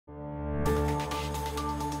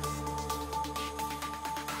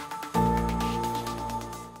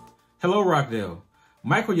Hello, Rockdale.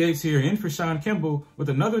 Michael Yates here in for Sean Kimball with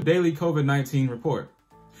another daily COVID-19 report.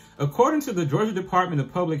 According to the Georgia Department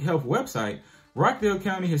of Public Health website, Rockdale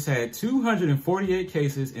County has had 248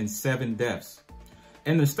 cases and 7 deaths.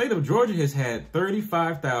 And the state of Georgia has had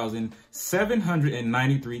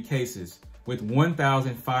 35,793 cases with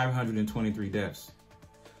 1,523 deaths.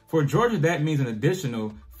 For Georgia, that means an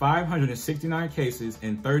additional 569 cases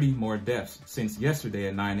and 30 more deaths since yesterday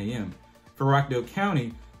at 9 a.m. For Rockdale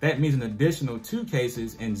County, that means an additional 2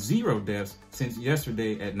 cases and 0 deaths since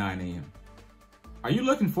yesterday at 9 a.m. Are you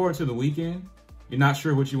looking forward to the weekend? You're not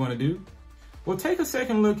sure what you want to do? Well, take a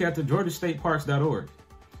second look at the GeorgiaStateParks.org.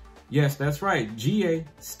 Yes, that's right,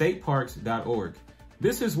 GAStateParks.org.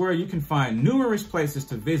 This is where you can find numerous places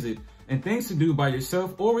to visit and things to do by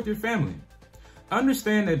yourself or with your family.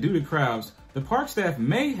 Understand that due to crowds, the park staff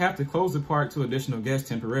may have to close the park to additional guests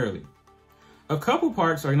temporarily. A couple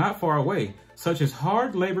parks are not far away, such as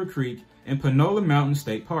Hard Labor Creek and Panola Mountain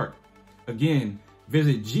State Park. Again,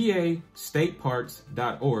 visit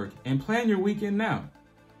GAStateParks.org and plan your weekend now.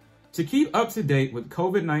 To keep up to date with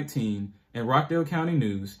COVID-19 and Rockdale County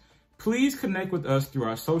news, please connect with us through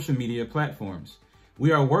our social media platforms.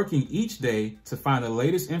 We are working each day to find the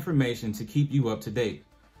latest information to keep you up to date.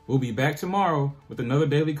 We'll be back tomorrow with another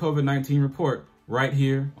daily COVID-19 report right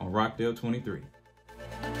here on Rockdale 23.